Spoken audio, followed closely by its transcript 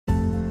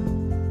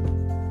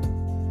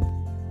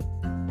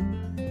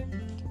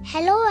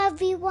Hello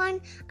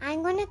everyone,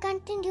 I'm going to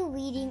continue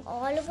reading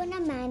Oliver and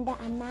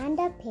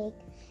Amanda Pig,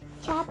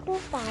 Chapter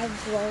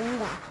 5,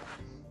 Growing Up.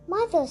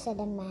 Mother, said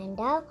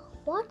Amanda,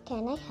 what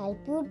can I help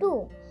you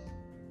do?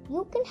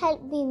 You can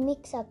help me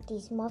mix up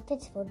these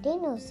muffins for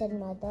dinner, said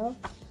Mother.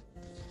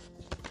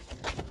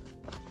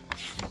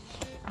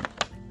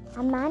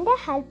 Amanda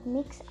helped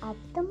mix up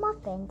the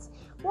muffins.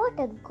 What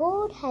a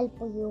good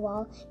helper you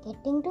are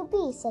getting to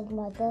be, said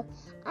Mother.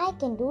 I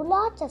can do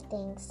lots of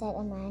things, said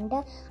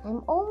Amanda.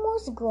 I'm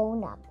almost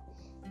grown up.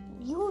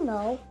 You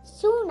know,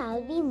 soon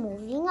I'll be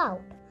moving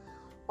out.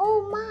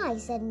 Oh my,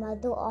 said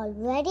Mother,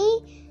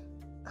 already?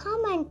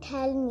 Come and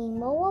tell me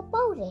more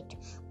about it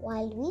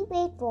while we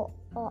wait for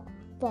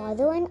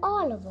Father and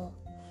Oliver.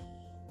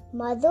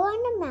 Mother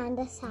and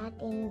Amanda sat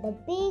in the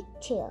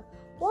big chair.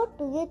 What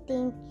do you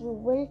think you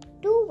will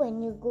do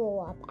when you grow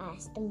up?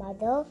 Asked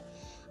Mother.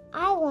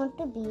 I want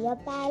to be a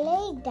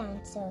ballet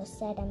dancer,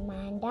 said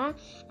Amanda,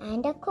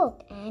 and a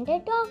cook and a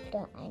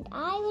doctor, and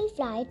I will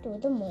fly to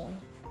the moon.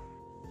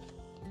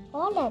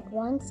 All at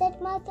once,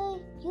 said Mother,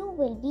 you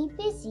will be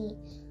busy.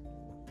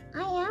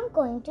 I am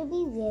going to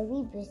be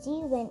very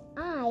busy when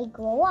I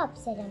grow up,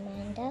 said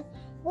Amanda.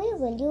 Where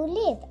will you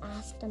live?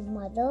 Asked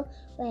Mother.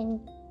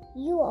 When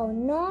you are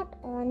not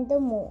on the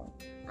moon,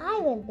 I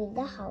will build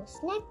a house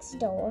next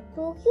door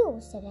to you,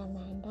 said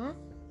Amanda,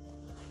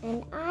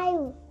 and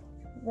I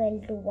will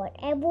do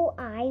whatever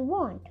I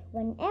want,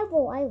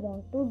 whenever I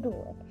want to do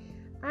it.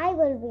 I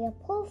will wear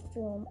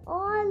perfume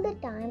all the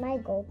time I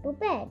go to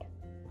bed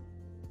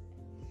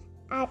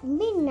at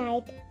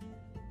midnight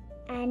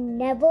and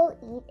never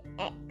eat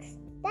eggs.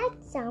 That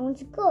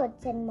sounds good,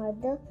 said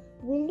Mother.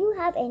 Will you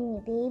have any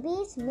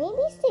babies?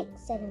 Maybe 6,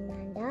 said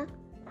Amanda.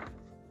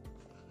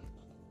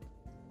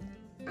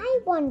 I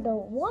wonder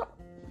what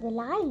will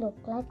I look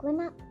like when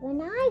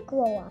I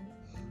grow up.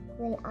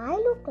 Will I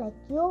look like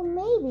you?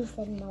 Maybe,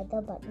 said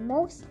Mother, but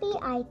mostly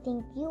I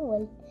think you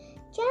will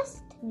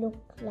just look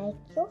like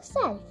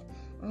yourself,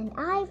 and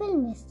I will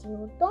miss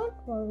you. Don't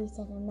worry,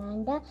 said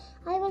Amanda.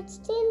 I will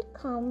still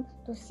come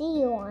to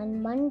see you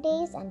on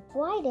Mondays and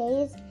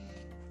Fridays.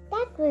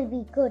 That will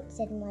be good,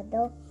 said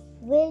Mother.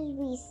 Will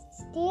we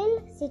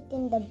still sit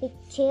in the big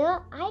chair?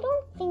 I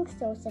don't think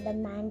so, said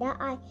Amanda.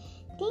 I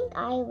think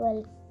I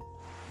will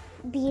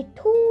be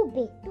too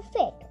big to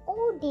fit.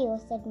 Oh dear,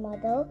 said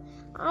Mother.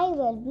 I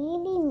will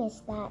really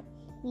miss that.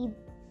 We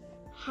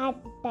had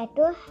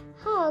better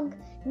hug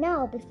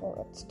now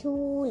before it's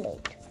too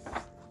late.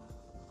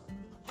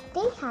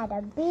 They had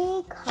a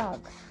big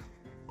hug.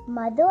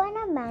 Mother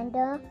and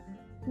Amanda,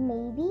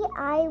 maybe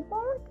I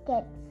won't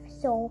get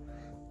so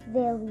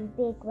very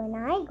big when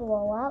I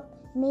grow up.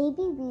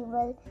 Maybe we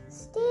will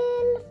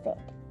still fit.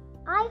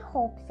 I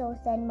hope so,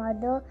 said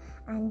Mother,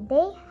 and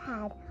they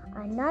had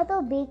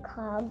another big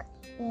hug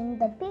in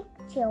the big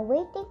chair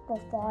waiting for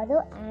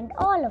Father and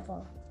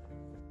Oliver.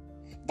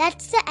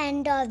 That's the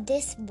end of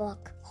this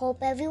book. Hope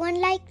everyone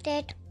liked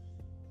it.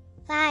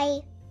 Bye.